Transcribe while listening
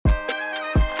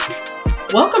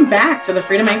Welcome back to the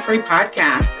Freedom Ain't Free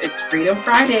podcast. It's Freedom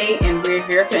Friday, and we're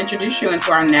here to introduce you into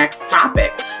our next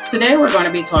topic. Today, we're going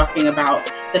to be talking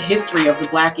about the history of the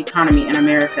Black economy in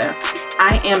America.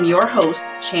 I am your host,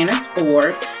 Chanice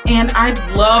Ford, and I'd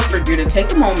love for you to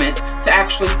take a moment to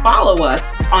actually follow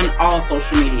us on all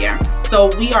social media.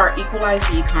 So we are Equalize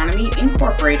the Economy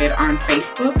Incorporated on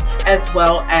Facebook as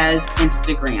well as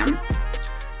Instagram.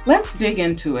 Let's dig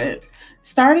into it.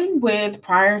 Starting with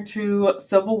prior to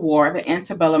Civil War, the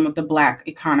antebellum of the Black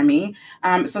economy,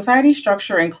 society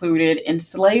structure included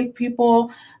enslaved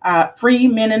people, free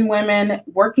men and women,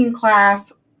 working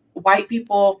class white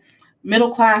people,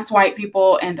 middle class white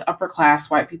people, and upper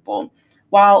class white people.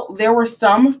 While there were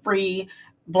some free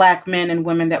Black men and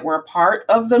women that were a part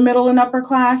of the middle and upper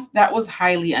class, that was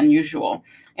highly unusual.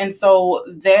 And so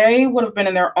they would have been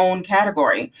in their own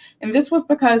category. And this was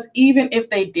because even if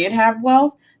they did have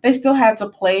wealth, they still had to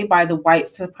play by the white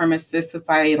supremacist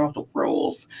societal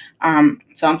rules.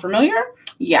 Sound familiar?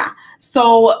 Yeah.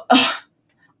 So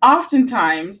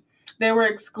oftentimes they were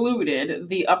excluded,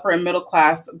 the upper and middle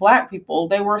class Black people,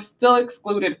 they were still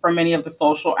excluded from many of the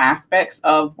social aspects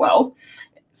of wealth,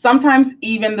 sometimes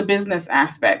even the business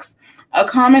aspects. A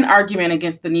common argument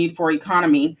against the need for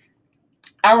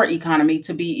our economy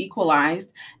to be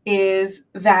equalized is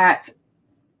that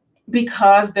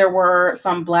because there were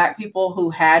some Black people who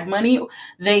had money,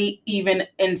 they even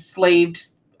enslaved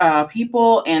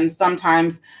people. And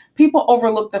sometimes people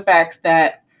overlook the facts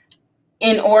that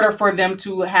in order for them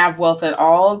to have wealth at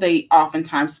all, they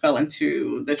oftentimes fell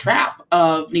into the trap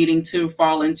of needing to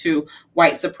fall into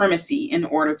white supremacy in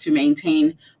order to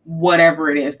maintain whatever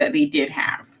it is that they did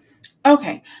have.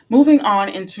 Okay, moving on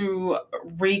into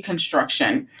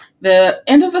Reconstruction. The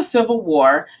end of the Civil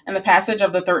War and the passage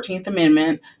of the 13th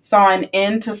Amendment saw an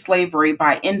end to slavery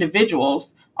by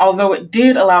individuals, although it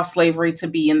did allow slavery to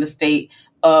be in the state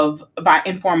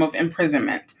in form of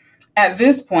imprisonment. At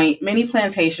this point, many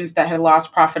plantations that had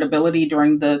lost profitability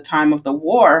during the time of the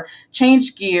war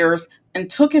changed gears and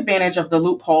took advantage of the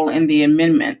loophole in the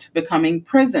amendment, becoming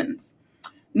prisons.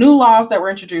 New laws that were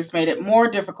introduced made it more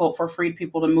difficult for freed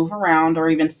people to move around or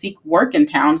even seek work in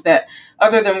towns that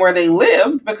other than where they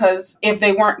lived, because if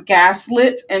they weren't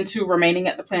gaslit into remaining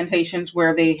at the plantations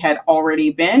where they had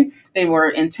already been, they were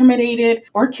intimidated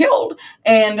or killed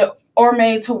or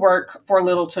made to work for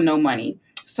little to no money.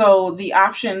 So the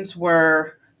options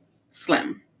were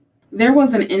slim. There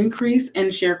was an increase in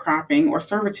sharecropping or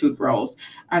servitude roles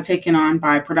taken on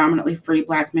by predominantly free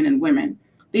Black men and women.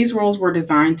 These roles were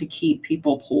designed to keep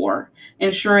people poor,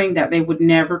 ensuring that they would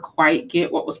never quite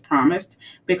get what was promised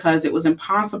because it was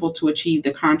impossible to achieve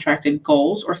the contracted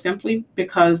goals or simply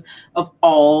because of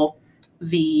all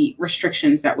the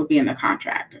restrictions that would be in the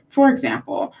contract. For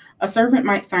example, a servant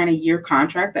might sign a year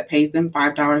contract that pays them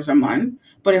 $5 a month,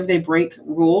 but if they break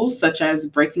rules such as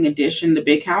breaking a dish in the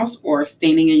big house or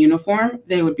staining a uniform,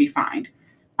 they would be fined.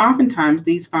 Oftentimes,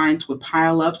 these fines would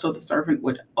pile up so the servant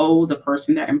would owe the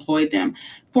person that employed them,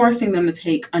 forcing them to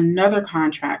take another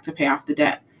contract to pay off the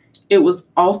debt. It was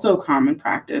also common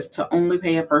practice to only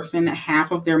pay a person half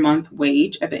of their month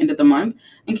wage at the end of the month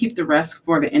and keep the rest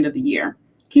for the end of the year.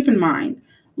 Keep in mind,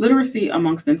 literacy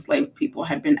amongst enslaved people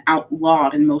had been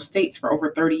outlawed in most states for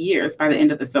over 30 years by the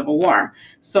end of the Civil War.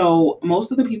 So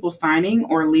most of the people signing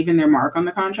or leaving their mark on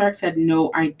the contracts had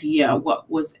no idea what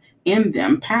was in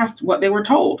them past what they were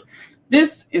told.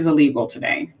 This is illegal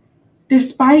today.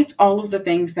 Despite all of the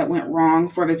things that went wrong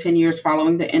for the 10 years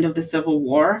following the end of the Civil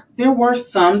War, there were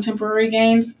some temporary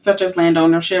gains, such as land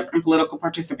ownership and political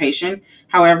participation.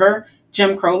 However,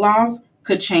 Jim Crow laws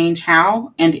could change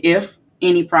how and if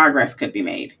any progress could be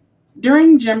made.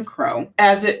 During Jim Crow,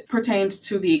 as it pertains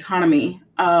to the economy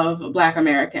of Black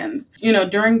Americans,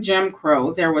 during Jim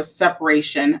Crow, there was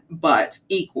separation, but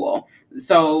equal.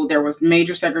 So there was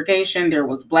major segregation, there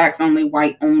was Blacks only,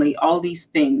 white only, all these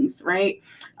things, right?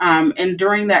 And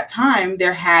during that time,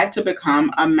 there had to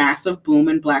become a massive boom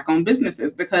in Black-owned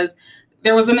businesses because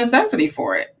there was a necessity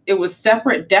for it. It was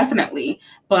separate, definitely,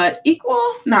 but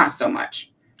equal, not so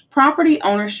much. Property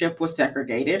ownership was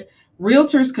segregated.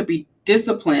 Realtors could be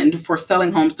disciplined for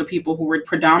selling homes to people who were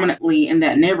predominantly in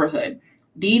that neighborhood.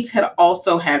 Deeds had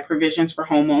also had provisions for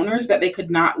homeowners that they could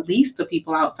not lease to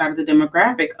people outside of the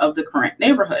demographic of the current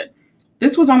neighborhood.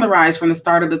 This was on the rise from the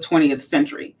start of the 20th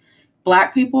century.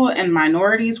 Black people and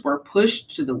minorities were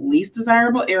pushed to the least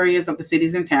desirable areas of the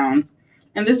cities and towns,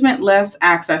 and this meant less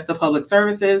access to public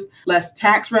services, less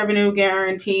tax revenue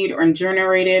guaranteed or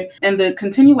generated, and the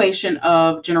continuation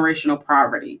of generational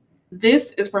poverty.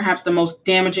 This is perhaps the most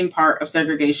damaging part of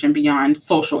segregation beyond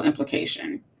social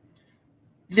implication.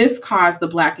 This caused the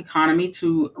Black economy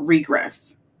to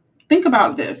regress. Think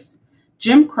about this.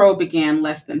 Jim Crow began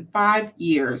less than 5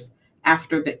 years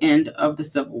after the end of the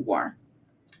Civil War.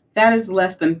 That is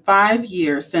less than 5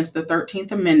 years since the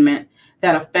 13th Amendment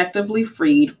that effectively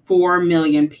freed 4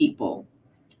 million people.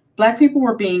 Black people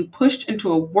were being pushed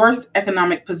into a worse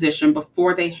economic position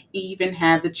before they even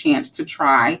had the chance to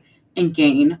try and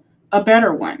gain a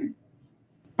better one.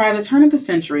 By the turn of the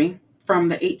century, from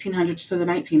the 1800s to the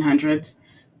 1900s,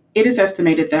 it is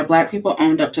estimated that Black people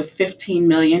owned up to 15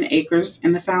 million acres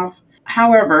in the South.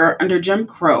 However, under Jim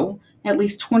Crow, at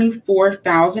least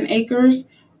 24,000 acres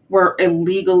were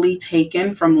illegally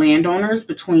taken from landowners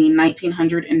between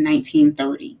 1900 and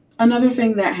 1930. Another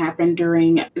thing that happened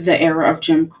during the era of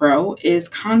Jim Crow is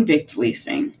convict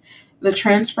leasing, the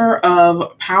transfer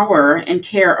of power and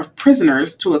care of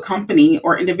prisoners to a company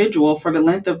or individual for the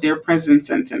length of their prison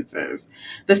sentences.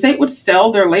 The state would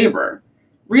sell their labor.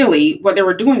 Really, what they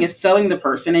were doing is selling the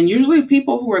person, and usually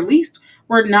people who were leased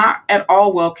were not at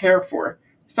all well cared for.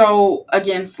 So,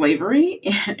 again, slavery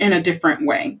in a different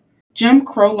way. Jim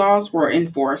Crow laws were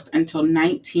enforced until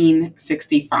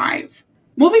 1965.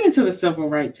 Moving into the Civil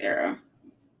Rights era,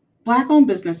 Black-owned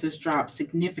businesses dropped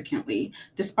significantly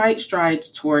despite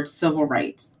strides towards civil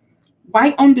rights.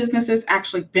 White-owned businesses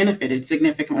actually benefited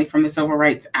significantly from the Civil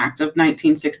Rights Act of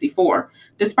 1964,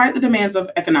 despite the demands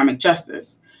of economic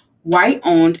justice.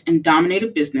 White-owned and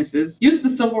dominated businesses used the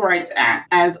Civil Rights Act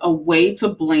as a way to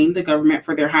blame the government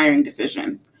for their hiring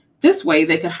decisions. This way,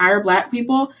 they could hire Black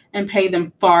people and pay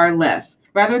them far less.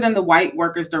 Rather than the white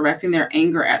workers directing their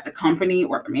anger at the company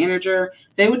or the manager,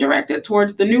 they would direct it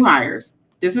towards the new hires.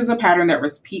 This is a pattern that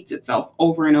repeats itself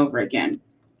over and over again.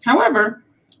 However,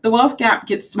 the wealth gap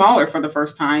gets smaller for the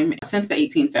first time since the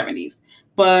 1870s,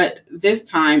 but this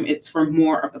time it's for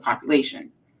more of the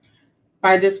population.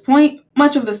 By this point,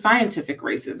 much of the scientific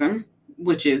racism,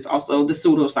 which is also the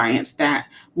pseudoscience that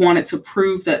wanted to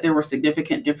prove that there were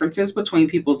significant differences between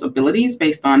people's abilities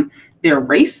based on their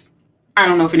race. I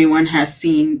don't know if anyone has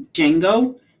seen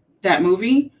Django, that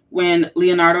movie, when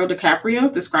Leonardo DiCaprio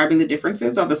is describing the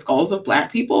differences of the skulls of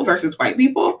Black people versus white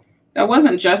people. That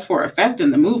wasn't just for effect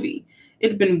in the movie. It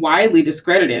had been widely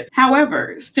discredited.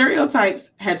 However,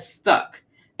 stereotypes had stuck,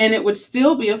 and it would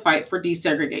still be a fight for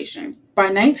desegregation. By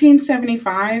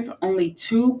 1975, only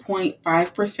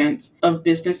 2.5% of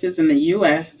businesses in the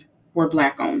U.S. were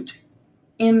Black-owned.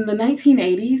 In the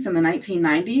 1980s and the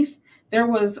 1990s, there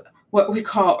was what we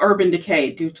call urban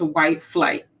decay due to white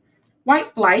flight.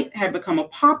 White flight had become a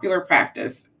popular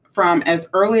practice from as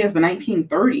early as the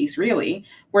 1930s, really,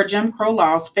 where Jim Crow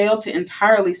laws failed to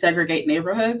entirely segregate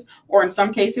neighborhoods, or in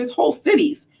some cases, whole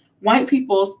cities. White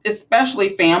people,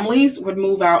 especially families, would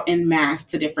move out en masse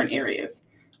to different areas.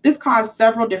 This caused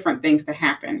several different things to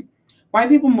happen. White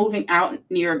people moving out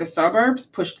near the suburbs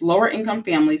pushed lower income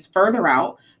families further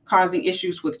out, causing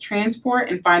issues with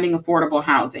transport and finding affordable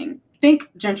housing.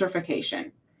 Think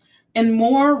gentrification. In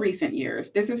more recent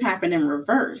years, this has happened in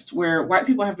reverse, where white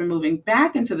people have been moving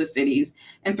back into the cities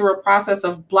and through a process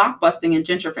of blockbusting and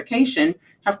gentrification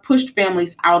have pushed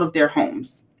families out of their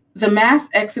homes. The mass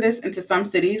exodus into some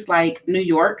cities like New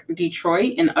York,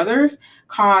 Detroit, and others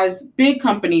caused big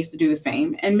companies to do the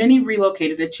same, and many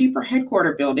relocated to cheaper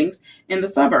headquarter buildings in the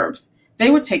suburbs. They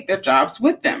would take their jobs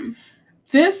with them.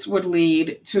 This would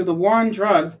lead to the war on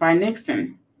drugs by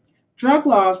Nixon. Drug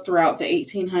laws throughout the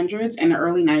 1800s and the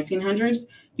early 1900s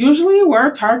usually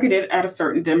were targeted at a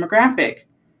certain demographic.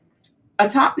 A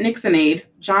top Nixon aide,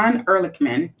 John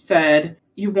Ehrlichman, said,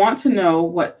 "You want to know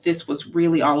what this was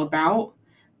really all about?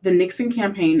 The Nixon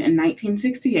campaign in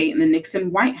 1968 and the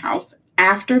Nixon White House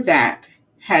after that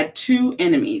had two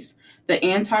enemies, the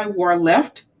anti-war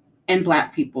left and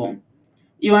Black people."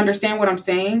 You understand what I'm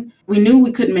saying? We knew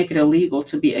we couldn't make it illegal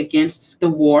to be against the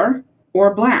war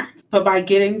or Black, but by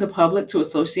getting the public to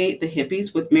associate the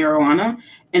hippies with marijuana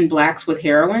and Blacks with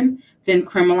heroin, then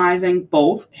criminalizing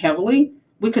both heavily,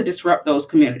 we could disrupt those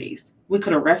communities. We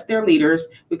could arrest their leaders,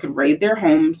 we could raid their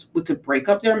homes, we could break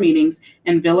up their meetings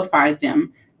and vilify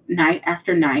them night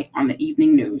after night on the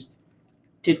evening news.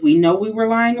 Did we know we were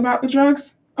lying about the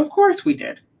drugs? Of course we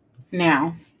did.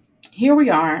 Now, here we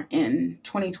are in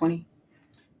 2020.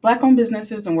 Black-owned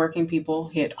businesses and working people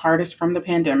hit hardest from the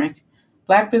pandemic.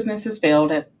 Black businesses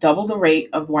failed at double the rate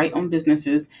of white-owned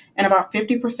businesses, and about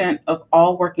 50% of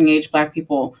all working-age Black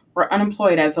people were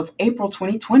unemployed as of April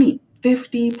 2020.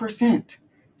 50%.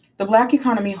 The Black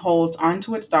economy holds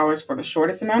onto its dollars for the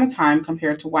shortest amount of time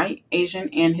compared to white, Asian,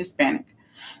 and Hispanic.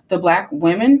 The Black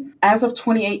women, as of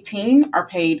 2018, are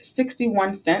paid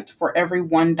 61 cents for every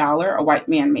 $1 a white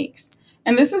man makes.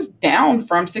 And this is down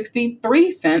from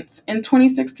 63 cents in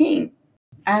 2016.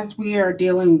 As we are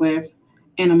dealing with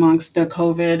in amongst the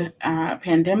COVID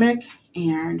pandemic,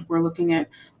 and we're looking at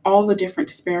all the different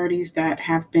disparities that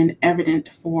have been evident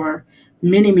for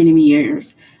many, many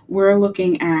years. We're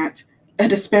looking at a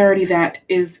disparity that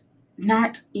is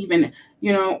not even,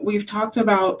 we've talked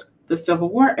about the Civil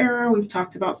War era, we've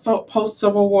talked about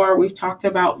post-Civil War, we've talked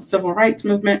about the Civil Rights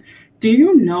Movement. Do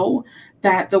you know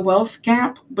that the wealth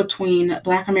gap between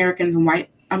Black Americans and white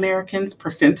Americans,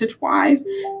 percentage-wise,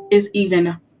 is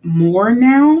even more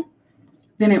now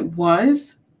than it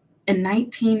was in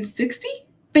 1960?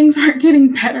 Things aren't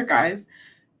getting better, guys.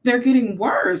 They're getting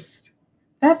worse.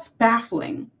 That's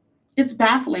baffling. It's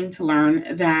baffling to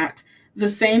learn that the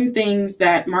same things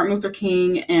that Martin Luther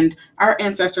King and our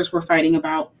ancestors were fighting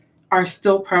about are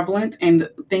still prevalent, and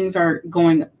things are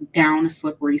going down a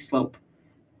slippery slope.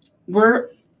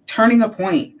 We're turning a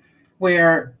point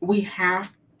where we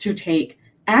have to take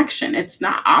action. It's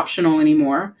not optional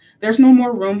anymore. There's no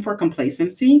more room for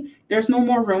complacency. There's no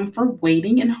more room for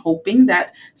waiting and hoping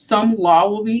that some law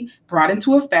will be brought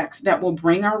into effect that will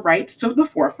bring our rights to the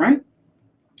forefront.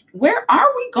 Where are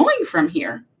we going from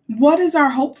here? What is our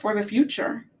hope for the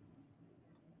future?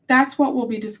 That's what we'll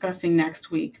be discussing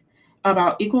next week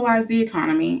about Equalize the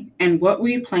Economy and what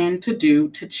we plan to do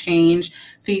to change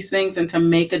these things and to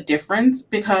make a difference,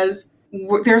 because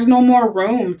there's no more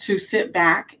room to sit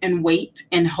back and wait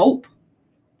and hope.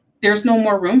 There's no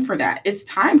more room for that. It's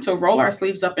time to roll our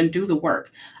sleeves up and do the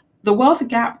work. The wealth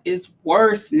gap is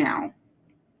worse now.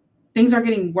 Things are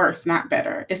getting worse, not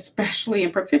better, especially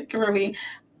and particularly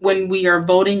when we are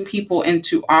voting people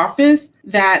into office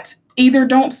that either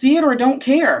don't see it or don't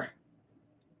care.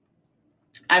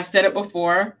 I've said it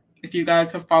before. If you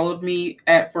guys have followed me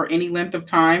for any length of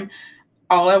time,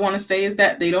 all I want to say is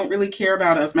that they don't really care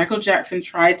about us. Michael Jackson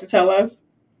tried to tell us,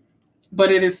 but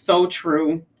it is so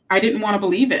true. I didn't want to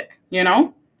believe it,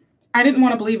 I didn't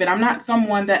want to believe it. I'm not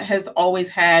someone that has always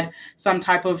had some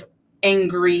type of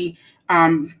angry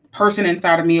person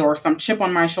inside of me or some chip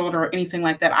on my shoulder or anything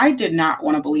like that. I did not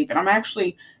want to believe it. I'm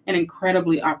actually an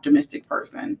incredibly optimistic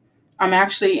person. I'm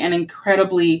actually an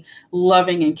incredibly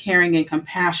loving and caring and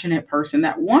compassionate person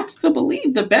that wants to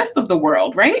believe the best of the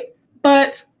world, right?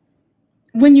 But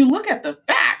when you look at the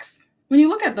facts, when you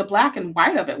look at the black and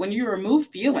white of it, when you remove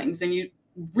feelings and you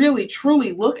really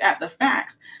truly look at the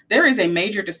facts, there is a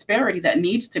major disparity that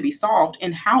needs to be solved.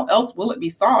 And how else will it be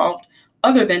solved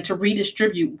other than to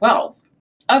redistribute wealth,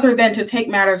 other than to take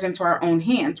matters into our own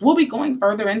hands? We'll be going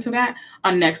further into that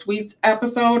on next week's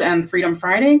episode on Freedom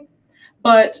Friday.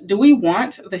 But do we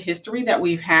want the history that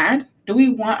we've had? Do we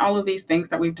want all of these things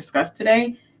that we've discussed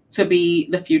today to be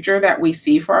the future that we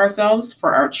see for ourselves,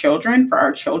 for our children, for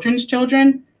our children's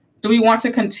children? Do we want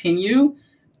to continue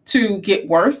to get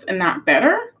worse and not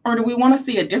better? Or do we want to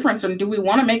see a difference? Or do we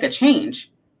want to make a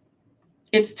change?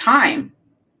 It's time.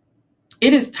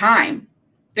 It is time.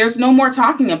 There's no more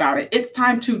talking about it. It's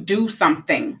time to do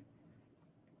something.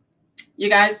 You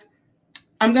guys,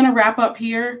 I'm going to wrap up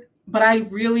here, but I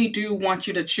really do want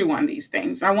you to chew on these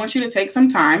things. I want you to take some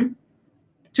time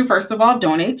to, first of all,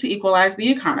 donate to Equalize the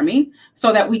Economy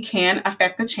so that we can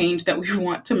affect the change that we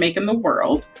want to make in the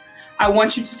world. I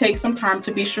want you to take some time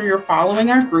to be sure you're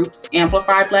following our groups,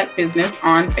 Amplify Black Business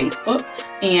on Facebook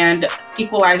and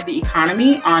Equalize the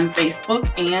Economy on Facebook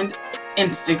and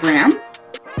Instagram.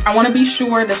 I want to be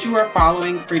sure that you are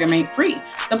following Freedom Ain't Free,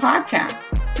 the podcast.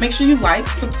 Make sure you like,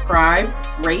 subscribe,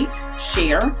 rate,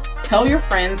 share, tell your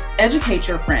friends, educate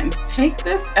your friends. Take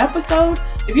this episode.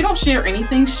 If you don't share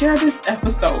anything, share this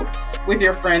episode with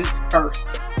your friends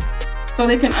first so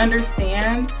they can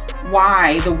understand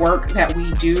why the work that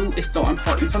we do is so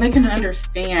important, so they can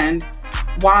understand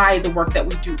why the work that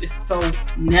we do is so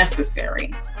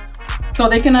necessary, so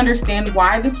they can understand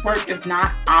why this work is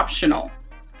not optional.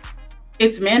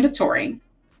 It's mandatory.